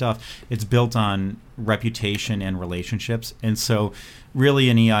type stuff, it's built on reputation and relationships. And so really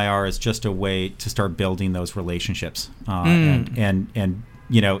an EIR is just a way to start building those relationships. And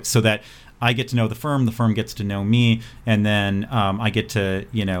so that I get to know the firm gets to know me, and then I get to,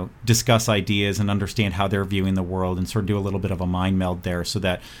 discuss ideas and understand how they're viewing the world and sort of do a little bit of a mind meld there, so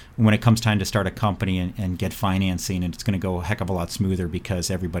that when it comes time to start a company and get financing, it's going to go a heck of a lot smoother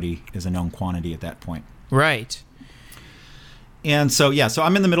because everybody is a known quantity at that point. Right. And so, so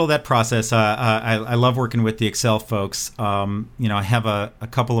I'm in the middle of that process. I love working with the Excel folks. I have a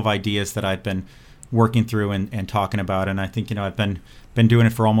couple of ideas that I've been working through and talking about, and I think I've been doing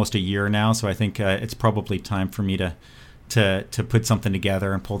it for almost a year now, so I think it's probably time for me to put something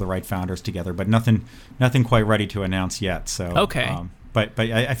together and pull the right founders together, but nothing quite ready to announce yet. So okay, but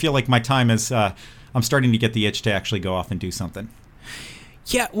I feel like my time is I'm starting to get the itch to actually go off and do something.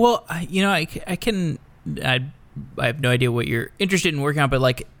 Yeah, well, I have no idea what you're interested in working on, but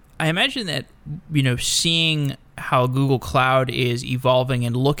like I imagine that seeing how Google Cloud is evolving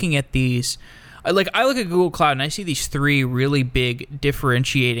and looking at these. Like I look at Google Cloud and I see these three really big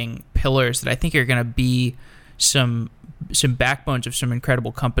differentiating pillars that I think are going to be some backbones of some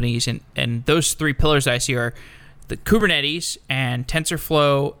incredible companies. And those three pillars I see are the Kubernetes and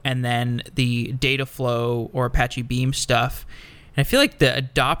TensorFlow, and then the Dataflow or Apache Beam stuff. And I feel like the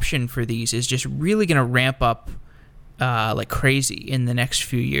adoption for these is just really going to ramp up like crazy in the next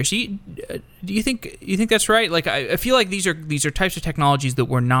few years. Do you think that's right? Like I feel like these are types of technologies that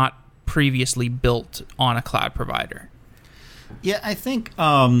were not previously built on a cloud provider. Yeah, I think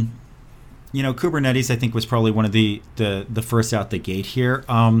Kubernetes I think was probably one of the first out the gate here.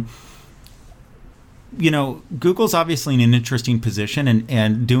 Google's obviously in an interesting position,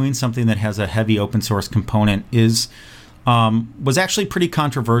 and doing something that has a heavy open source component was actually pretty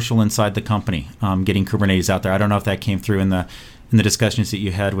controversial inside the company. Getting Kubernetes out there, I don't know if that came through in the discussions that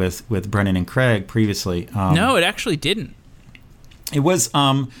you had with Brennan and Craig previously. No, it actually didn't. It was,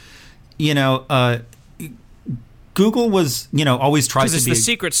 Google was, always tries to be... Because it's the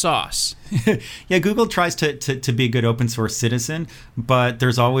secret sauce. Yeah, Google tries to be a good open source citizen, but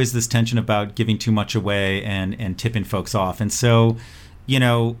there's always this tension about giving too much away and tipping folks off. And so, you'd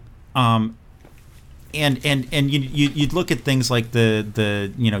look at things like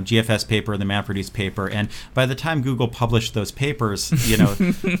the GFS paper, the MapReduce paper, and by the time Google published those papers,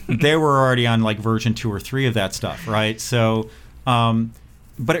 they were already on like version 2 or 3 of that stuff, right? So...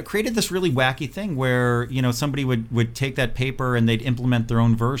 but it created this really wacky thing where, somebody would take that paper and they'd implement their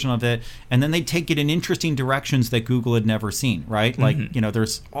own version of it, and then they'd take it in interesting directions that Google had never seen, right? Like,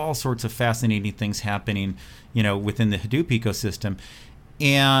 there's all sorts of fascinating things happening, within the Hadoop ecosystem.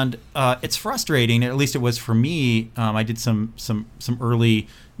 And it's frustrating, at least it was for me. I did some early,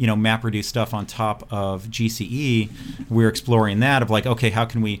 MapReduce stuff on top of GCE. We're exploring that of like, okay, how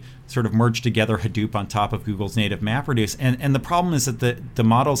can we sort of merge together Hadoop on top of Google's native MapReduce? And the problem is that the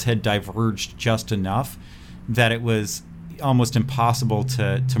models had diverged just enough that it was almost impossible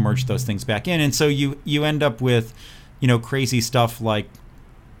to merge those things back in. And so you end up with, crazy stuff like,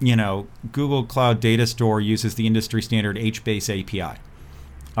 Google Cloud Data Store uses the industry standard HBase API.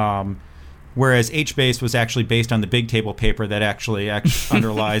 Whereas HBase was actually based on the Bigtable paper that actually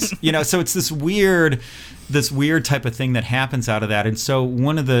underlies, so it's this weird type of thing that happens out of that. And so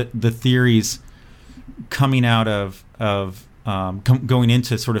one of the theories coming out of going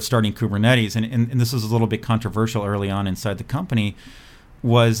into sort of starting Kubernetes, and this was a little bit controversial early on inside the company,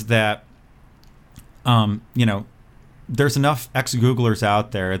 was that, there's enough ex-Googlers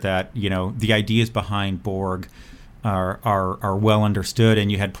out there that, the ideas behind Borg are well understood,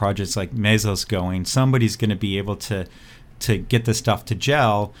 and you had projects like Mesos going. Somebody's going to be able to get this stuff to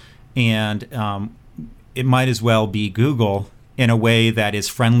gel, and it might as well be Google in a way that is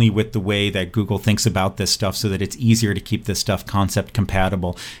friendly with the way that Google thinks about this stuff, so that it's easier to keep this stuff concept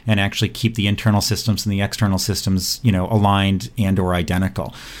compatible and actually keep the internal systems and the external systems, aligned and or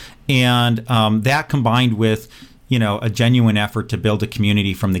identical. And that combined with, a genuine effort to build a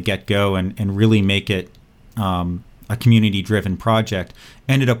community from the get-go and really make it a community-driven project,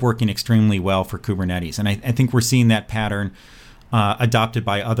 ended up working extremely well for Kubernetes. And I think we're seeing that pattern adopted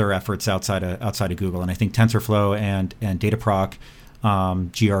by other efforts outside of Google. And I think TensorFlow and Dataproc,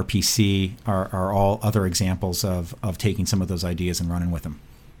 gRPC are all other examples of taking some of those ideas and running with them.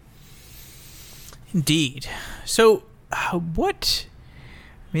 Indeed. So,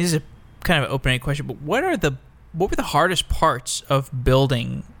 this is a kind of an open-ended question, but what were the hardest parts of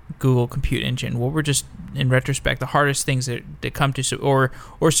building Google Compute Engine? What were, just in retrospect, the hardest things that come to, or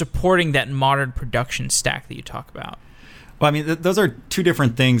supporting that modern production stack that you talk about? Well, those are two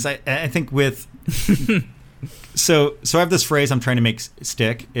different things. I think with so I have this phrase I'm trying to make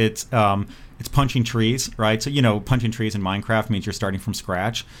stick. It's punching trees, right? So punching trees in Minecraft means you're starting from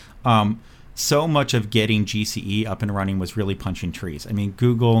scratch. So much of getting GCE up and running was really punching trees.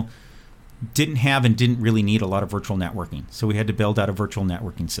 Google didn't have and didn't really need a lot of virtual networking, so we had to build out a virtual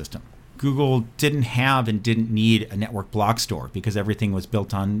networking system. Google didn't have and didn't need a network block store because everything was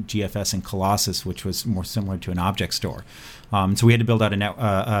built on GFS and Colossus, which was more similar to an object store. So we had to build out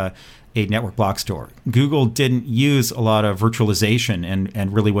a network block store. Google didn't use a lot of virtualization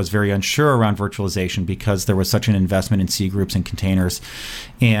and really was very unsure around virtualization because there was such an investment in C groups and containers.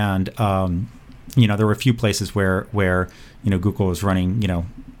 And there were a few places where Google was running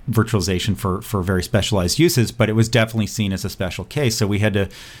virtualization for very specialized uses, but it was definitely seen as a special case. So we had to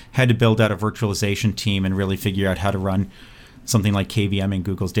build out a virtualization team and really figure out how to run something like KVM in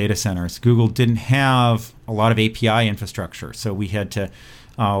Google's data centers. Google didn't have a lot of API infrastructure, so we had to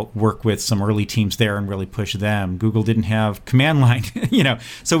work with some early teams there and really push them. Google didn't have command line,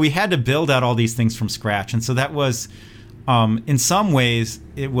 so we had to build out all these things from scratch. And so that was, in some ways,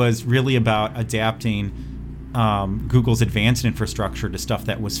 it was really about adapting Google's advanced infrastructure to stuff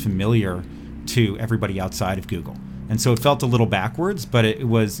that was familiar to everybody outside of Google. And so it felt a little backwards, but it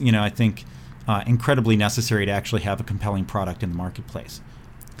was, I think, incredibly necessary to actually have a compelling product in the marketplace.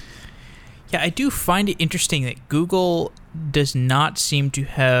 Yeah, I do find it interesting that Google does not seem to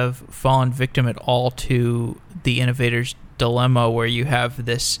have fallen victim at all to the innovator's dilemma, where you have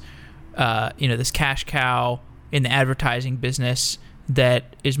this, this cash cow in the advertising business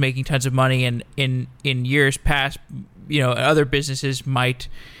that is making tons of money, and in years past, other businesses might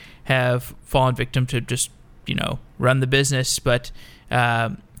have fallen victim to just, run the business, but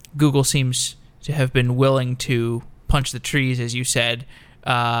Google seems have been willing to punch the trees, as you said,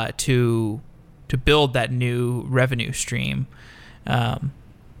 to build that new revenue stream. So I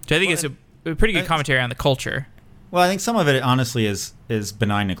think it's a pretty good commentary on the culture. Well, I think some of it, honestly, is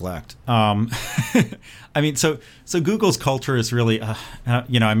benign neglect. I mean, so Google's culture is really,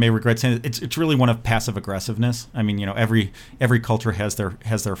 I may regret saying it's really one of passive aggressiveness. I mean, every culture has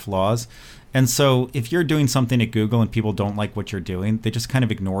their flaws, and so if you're doing something at Google and people don't like what you're doing, they just kind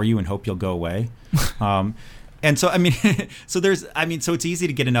of ignore you and hope you'll go away. And so, I mean, so it's easy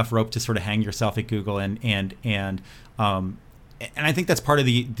to get enough rope to sort of hang yourself at Google, and I think that's part of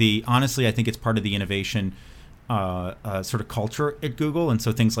the honestly, I think it's part of the innovation sort of culture at Google. And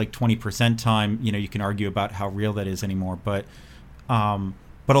so things like 20% time, you can argue about how real that is anymore, but a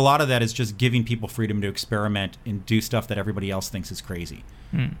lot of that is just giving people freedom to experiment and do stuff that everybody else thinks is crazy.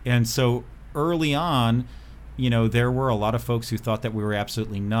 And so early on, there were a lot of folks who thought that we were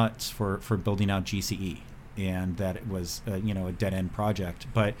absolutely nuts for building out GCE, and that it was a dead end project.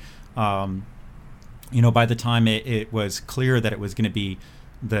 But by the time it was clear that it was going to be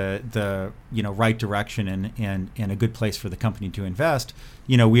the right direction and a good place for the company to invest,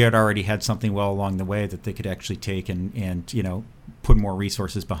 we had already had something well along the way that they could actually take and put more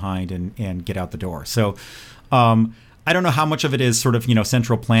resources behind and get out the door. So I don't know how much of it is sort of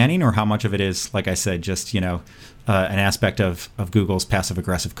central planning, or how much of it is, like I said, just an aspect of Google's passive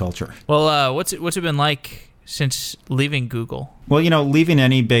aggressive culture. Well, what's it been like since leaving Google? Well, leaving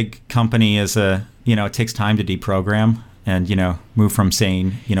any big company is it takes time to deprogram and move from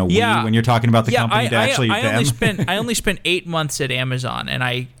saying we when you're talking about the company to actually them. I only spent 8 months at Amazon, and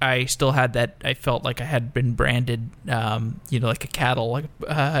I still had that. I felt like I had been branded like a cattle,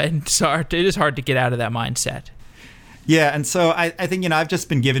 and so it is hard to get out of that mindset. Yeah, and so I think I've just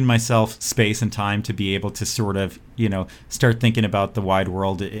been giving myself space and time to be able to sort of start thinking about the wide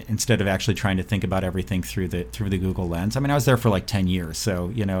world instead of actually trying to think about everything through the Google lens. I mean, I was there for like 10 years,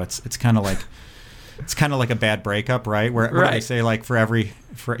 so it's kind of like a bad breakup, right? Where they say like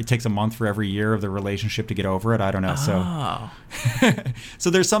it takes a month for every year of the relationship to get over it. I don't know. So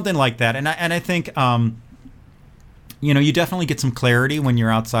there's something like that, and I think you definitely get some clarity when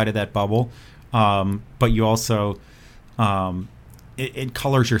you're outside of that bubble, but you also it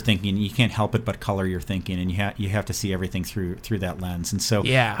colors your thinking. You can't help it but color your thinking, and you have to see everything through that lens. And so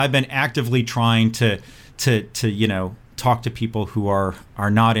I've been actively trying to talk to people who are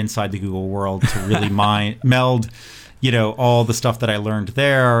not inside the Google world to really meld all the stuff that I learned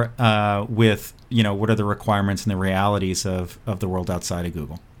there with what are the requirements and the realities of the world outside of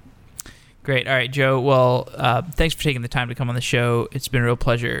Google. Great. All right, Joe. Well, thanks for taking the time to come on the show. It's been a real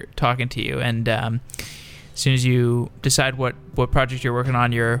pleasure talking to you. And as soon as you decide what project you're working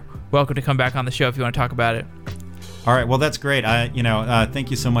on, you're welcome to come back on the show if you want to talk about it. All right. Well, that's great.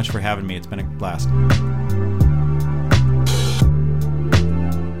 Thank you so much for having me. It's been a blast.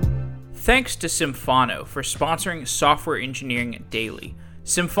 Thanks to Symphono for sponsoring Software Engineering Daily.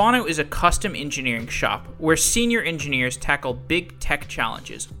 Symphono is a custom engineering shop where senior engineers tackle big tech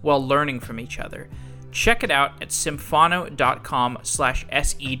challenges while learning from each other. Check it out at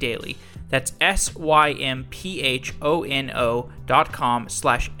symphono.com/sedaily. That's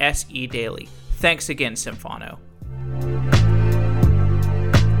symphono.com/sedaily. Thanks again, Symphono.